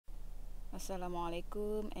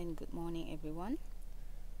Assalamualaikum and good morning everyone.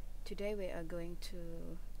 Today we are going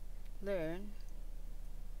to learn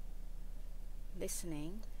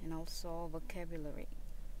listening and also vocabulary.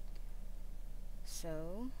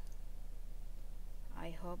 So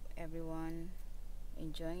I hope everyone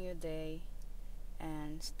enjoying your day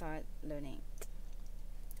and start learning.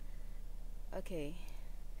 Okay,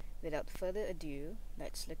 without further ado,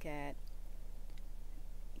 let's look at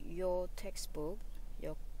your textbook,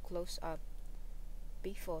 your close-up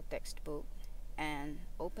before textbook, and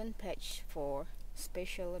open page for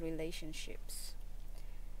special relationships.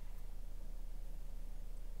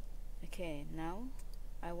 Okay, now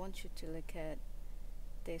I want you to look at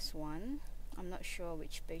this one. I'm not sure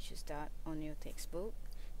which page is that on your textbook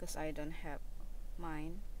because I don't have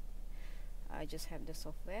mine. I just have the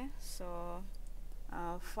software. So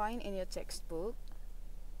find in your textbook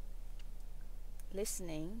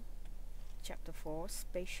listening chapter 4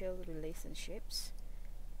 special relationships.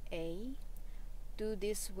 A. Do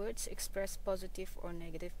these words express positive or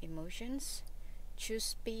negative emotions?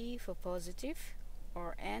 Choose P for positive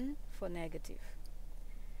or N for negative.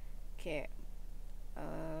 Okay,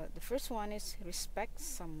 the first one is respect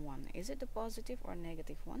someone. Is it the positive or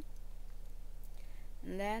negative one?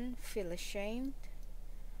 And then feel ashamed,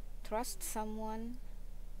 trust someone,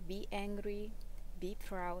 be angry, be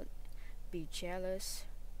proud, be jealous,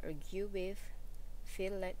 argue with,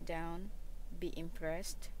 feel let down, be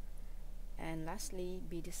impressed, and lastly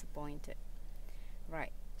be disappointed.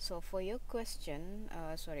 Right, so for your question,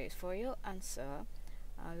 for your answer,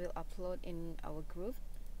 I will upload in our group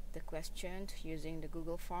the question using the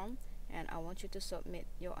Google form, and I want you to submit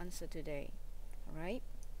your answer today. Alright,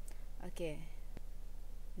 okay,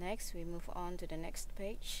 next we move on to the next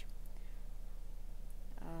page.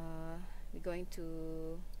 We're going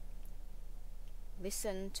to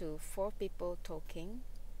listen to 4 people talking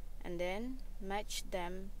and then match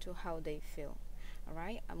them to how they feel.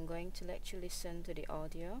 Alright, I'm going to let you listen to the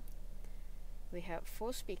audio. We have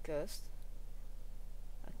 4 speakers.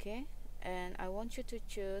 Okay, and I want you to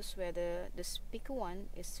choose whether the speaker 1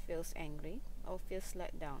 feels angry or feels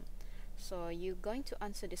let down. So you're going to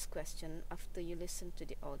answer this question after you listen to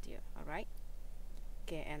the audio. Alright,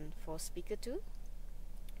 okay, and for speaker 2,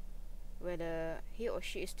 whether he or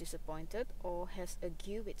she is disappointed or has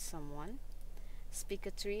argued with someone.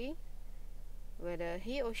 Speaker 3, whether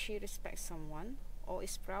he or she respects someone or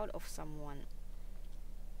is proud of someone.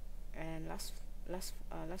 And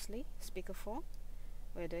lastly, speaker 4,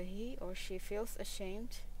 whether he or she feels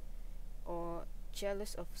ashamed or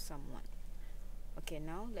jealous of someone. Okay,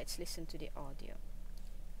 now let's listen to the audio.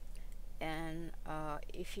 And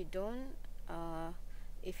if you're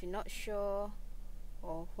not sure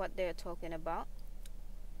or what they're talking about,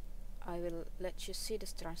 I will let you see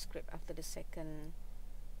this transcript after the second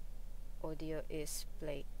audio is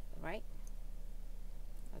played, right?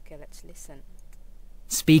 Okay, let's listen.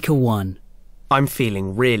 Speaker 1. I'm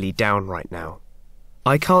feeling really down right now.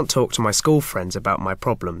 I can't talk to my school friends about my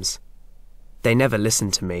problems. They never listen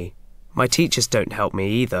to me. My teachers don't help me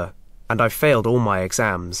either, and I've failed all my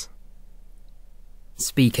exams.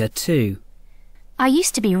 Speaker 2. I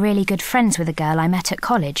used to be really good friends with a girl I met at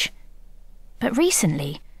college. But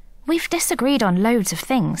recently, we've disagreed on loads of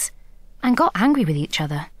things and got angry with each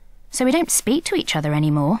other, so we don't speak to each other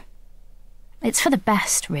anymore. It's for the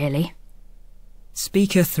best, really.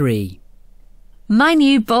 Speaker 3. My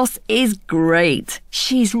new boss is great.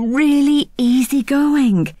 She's really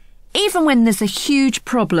easygoing, even when there's a huge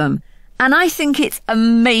problem. And I think it's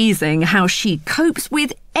amazing how she copes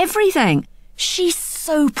with everything. She's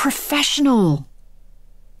so professional.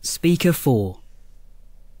 Speaker 4.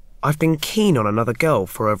 I've been keen on another girl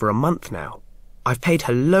for over a month now. I've paid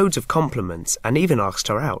her loads of compliments and even asked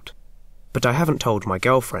her out. But I haven't told my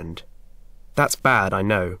girlfriend. That's bad, I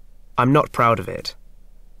know. I'm not proud of it.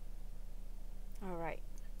 Alright,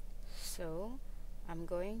 so I'm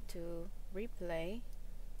going to replay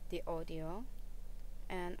the audio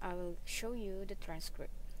and I will show you the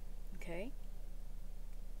transcript. Okay?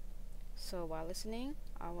 So while listening,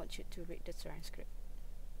 I want you to read the transcript.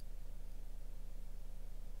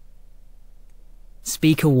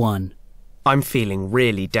 Speaker 1. I'm feeling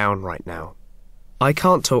really down right now. I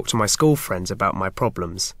can't talk to my school friends about my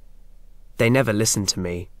problems. They never listen to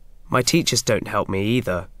me. My teachers don't help me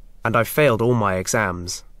either, and I've failed all my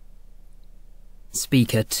exams.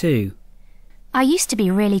 Speaker 2. I used to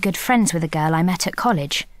be really good friends with a girl I met at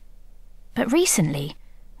college. But recently,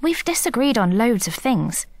 we've disagreed on loads of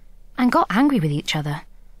things and got angry with each other,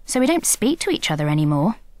 so we don't speak to each other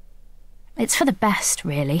anymore. It's for the best,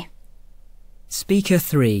 really. Speaker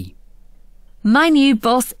 3. My new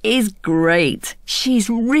boss is great.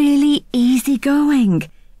 She's really easygoing,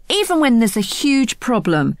 even when there's a huge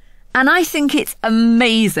problem. And I think it's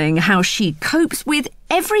amazing how she copes with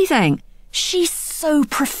everything. She's so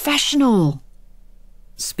professional.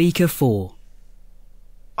 Speaker 4.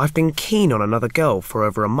 I've been keen on another girl for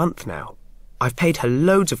over a month now. I've paid her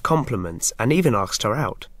loads of compliments and even asked her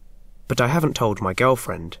out. But I haven't told my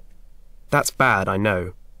girlfriend. That's bad, I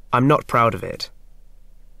know. I'm not proud of it.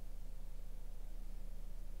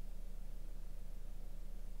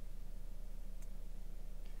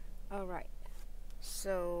 Alright,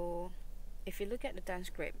 so if you look at the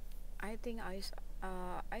transcript, I think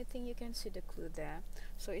you can see the clue there.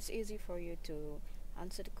 So it's easy for you to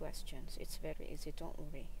answer the questions. It's very easy, don't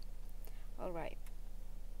worry. Alright,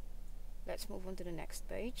 let's move on to the next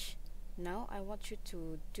page. Now I want you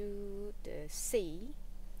to do the C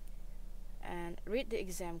and read the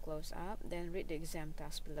exam close up, then read the exam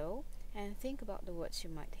task below and think about the words you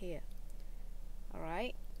might hear.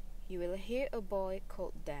 Alright, you will hear a boy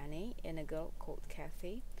called Danny and a girl called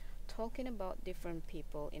Kathy talking about different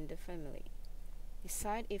people in the family.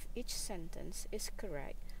 Decide if each sentence is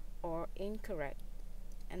correct or incorrect,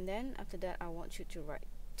 and then after that I want you to write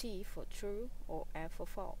T for true or F for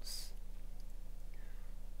false.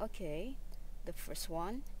 Okay, the first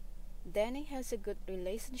one. Danny has a good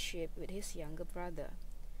relationship with his younger brother.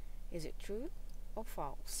 Is it true or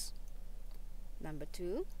false? Number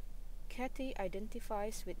 2. Kathy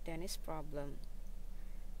identifies with Danny's problem.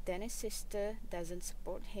 Danny's sister doesn't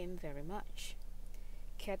support him very much.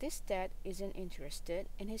 Kathy's dad isn't interested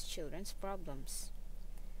in his children's problems.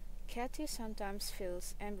 Kathy sometimes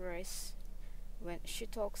feels embarrassed when she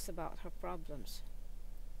talks about her problems.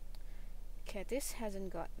 Kathy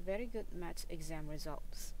hasn't got very good maths exam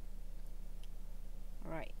results.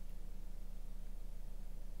 Alright,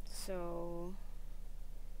 so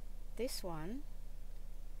this one,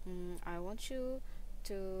 I want you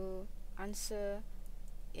to answer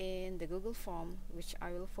in the Google form, which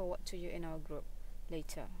I will forward to you in our group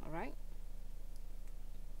later. Alright,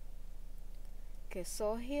 okay,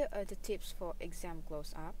 so here are the tips for exam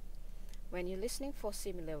close up. When you're listening for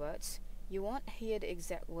similar words, you won't hear the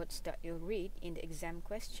exact words that you read in the exam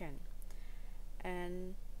question,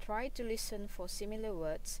 and try to listen for similar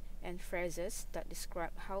words and phrases that describe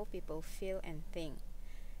how people feel and think.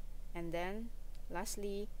 And then,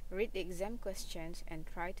 lastly, read the exam questions and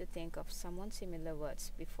try to think of someone similar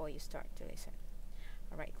words before you start to listen.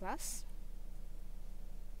 Alright, class?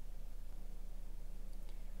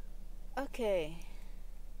 Okay.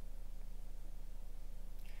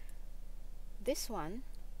 This one,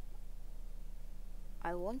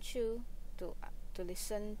 I want you to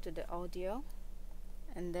listen to the audio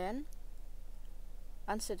and then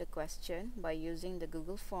answer the question by using the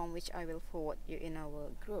Google form, which I will forward you in our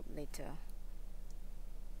group later.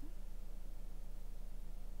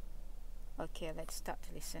 Okay, let's start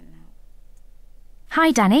to listen now.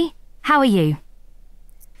 Hi, Danny. How are you?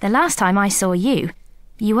 The last time I saw you,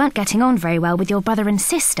 you weren't getting on very well with your brother and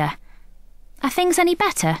sister. Are things any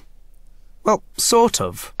better? Well, sort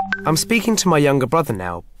of. I'm speaking to my younger brother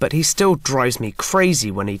now, but he still drives me crazy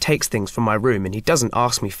when he takes things from my room and he doesn't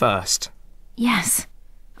ask me first. Yes,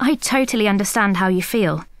 I totally understand how you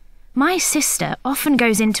feel. My sister often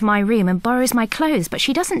goes into my room and borrows my clothes, but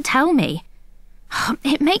she doesn't tell me.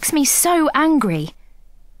 It makes me so angry.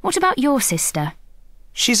 What about your sister?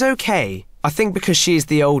 She's okay. I think because she is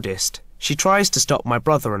the oldest. She tries to stop my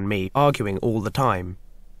brother and me arguing all the time.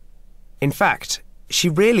 In fact, she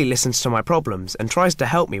really listens to my problems and tries to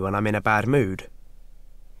help me when I'm in a bad mood.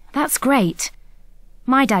 That's great.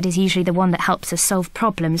 My dad is usually the one that helps us solve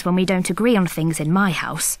problems when we don't agree on things in my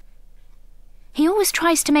house. He always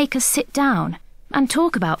tries to make us sit down and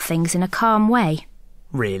talk about things in a calm way.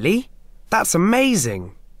 Really? That's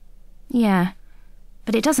amazing. Yeah,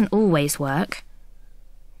 but it doesn't always work.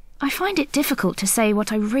 I find it difficult to say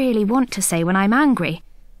what I really want to say when I'm angry,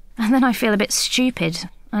 and then I feel a bit stupid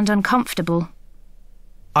and uncomfortable.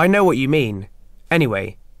 I know what you mean.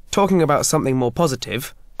 Anyway, talking about something more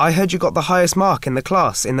positive, I heard you got the highest mark in the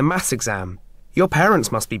class in the maths exam. Your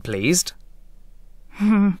parents must be pleased.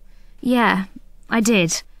 Yeah, I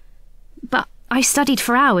did. But I studied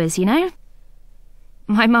for hours, you know?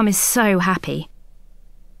 My mum is so happy.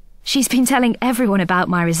 She's been telling everyone about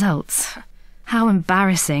my results. How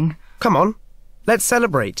embarrassing. Come on, let's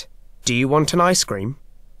celebrate. Do you want an ice cream?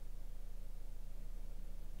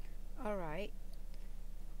 Alright,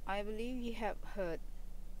 I believe you have heard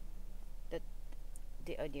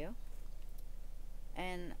the audio,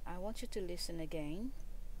 and I want you to listen again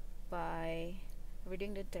by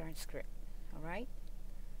reading the transcript. Alright,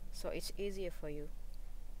 so it's easier for you.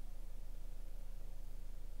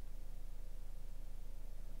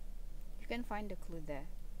 can find the clue there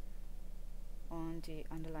on the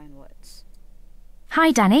underlined words. Hi,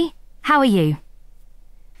 Danny. How are you?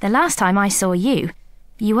 The last time I saw you,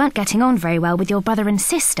 you weren't getting on very well with your brother and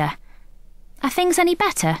sister. Are things any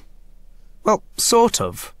better? Well, sort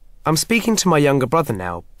of. I'm speaking to my younger brother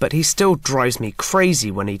now, but he still drives me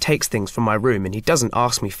crazy when he takes things from my room and he doesn't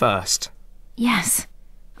ask me first. Yes,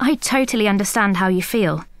 I totally understand how you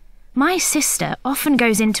feel. My sister often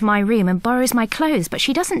goes into my room and borrows my clothes, but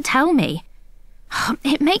she doesn't tell me.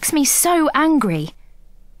 It makes me so angry.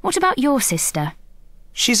 What about your sister?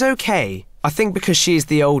 She's okay. I think because she is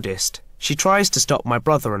the oldest. She tries to stop my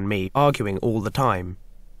brother and me arguing all the time.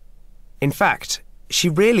 In fact, she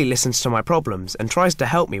really listens to my problems and tries to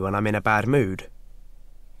help me when I'm in a bad mood.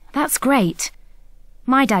 That's great.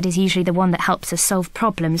 My dad is usually the one that helps us solve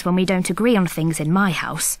problems when we don't agree on things in my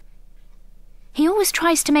house. He always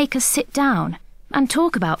tries to make us sit down and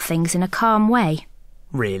talk about things in a calm way.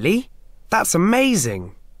 Really? That's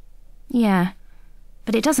amazing. Yeah,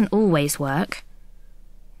 but it doesn't always work.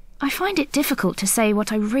 I find it difficult to say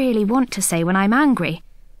what I really want to say when I'm angry,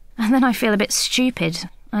 and then I feel a bit stupid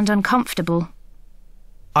and uncomfortable.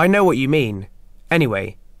 I know what you mean.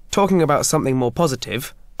 Anyway, talking about something more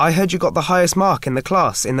positive, I heard you got the highest mark in the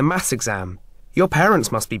class in the maths exam. Your parents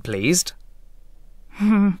must be pleased.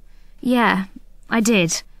 Yeah, I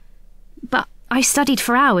did. But I studied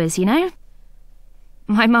for hours, you know?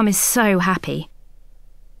 My mum is so happy.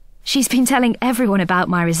 She's been telling everyone about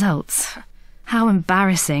my results. How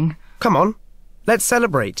embarrassing. Come on, let's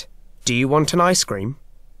celebrate. Do you want an ice cream?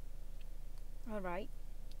 Alright.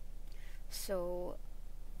 So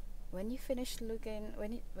when you finish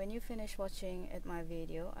watching at my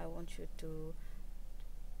video, I want you to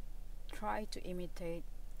try to imitate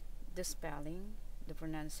the spelling, the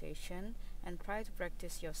pronunciation, and try to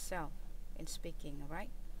practice yourself in speaking, alright?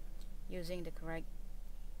 Using the correct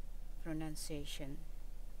pronunciation.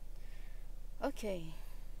 Okay.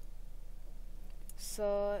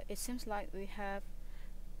 So it seems like we have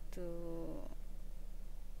to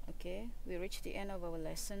we reached the end of our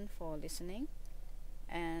lesson for listening,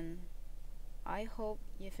 and I hope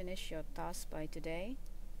you finish your task by today,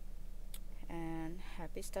 and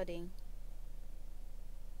happy studying.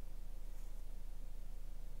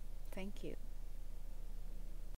 Thank you.